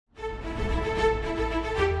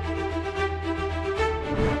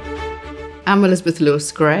I'm Elizabeth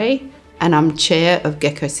Lewis-Gray and I'm Chair of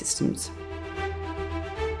Gecko Systems.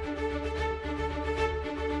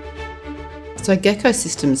 So Gecko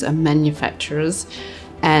Systems are manufacturers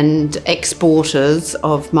and exporters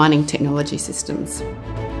of mining technology systems.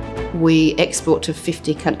 We export to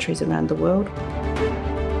 50 countries around the world.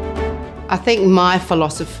 I think my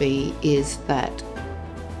philosophy is that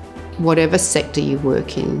whatever sector you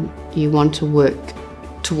work in, you want to work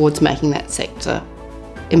towards making that sector,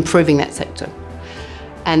 improving that sector.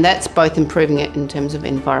 And that's both improving it in terms of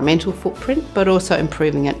environmental footprint, but also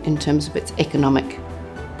improving it in terms of its economic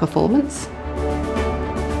performance.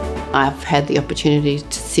 I've had the opportunity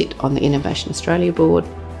to sit on the Innovation Australia board,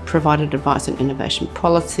 provided advice on innovation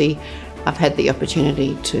policy. I've had the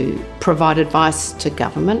opportunity to provide advice to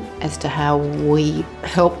government as to how we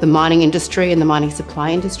help the mining industry and the mining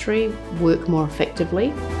supply industry work more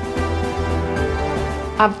effectively.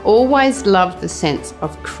 I've always loved the sense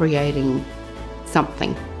of creating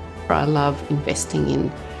something. I love investing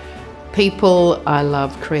in people. I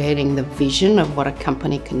love creating the vision of what a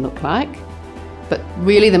company can look like. But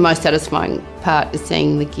really the most satisfying part is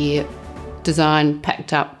seeing the gear designed,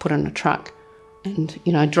 packed up, put on a truck and,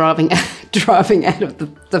 driving out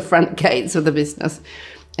of the front gates of the business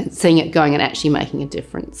and seeing it going and actually making a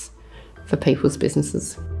difference for people's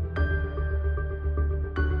businesses.